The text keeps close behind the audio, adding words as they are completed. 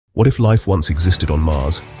What if life once existed on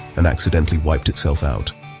Mars and accidentally wiped itself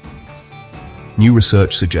out? New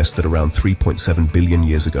research suggests that around 3.7 billion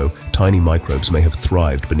years ago, tiny microbes may have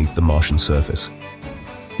thrived beneath the Martian surface.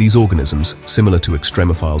 These organisms, similar to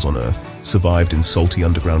extremophiles on Earth, survived in salty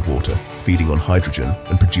underground water, feeding on hydrogen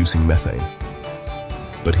and producing methane.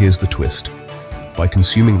 But here's the twist. By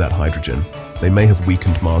consuming that hydrogen, they may have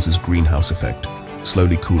weakened Mars's greenhouse effect,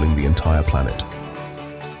 slowly cooling the entire planet.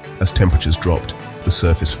 As temperatures dropped, the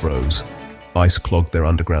surface froze, ice clogged their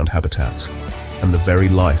underground habitats, and the very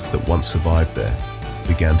life that once survived there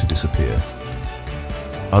began to disappear.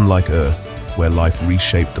 Unlike Earth, where life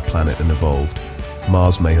reshaped the planet and evolved,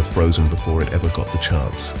 Mars may have frozen before it ever got the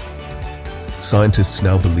chance. Scientists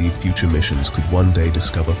now believe future missions could one day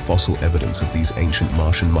discover fossil evidence of these ancient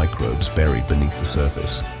Martian microbes buried beneath the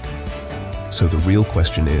surface. So the real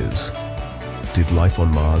question is, did life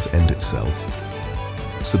on Mars end itself?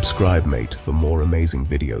 Subscribe, mate, for more amazing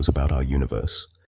videos about our universe.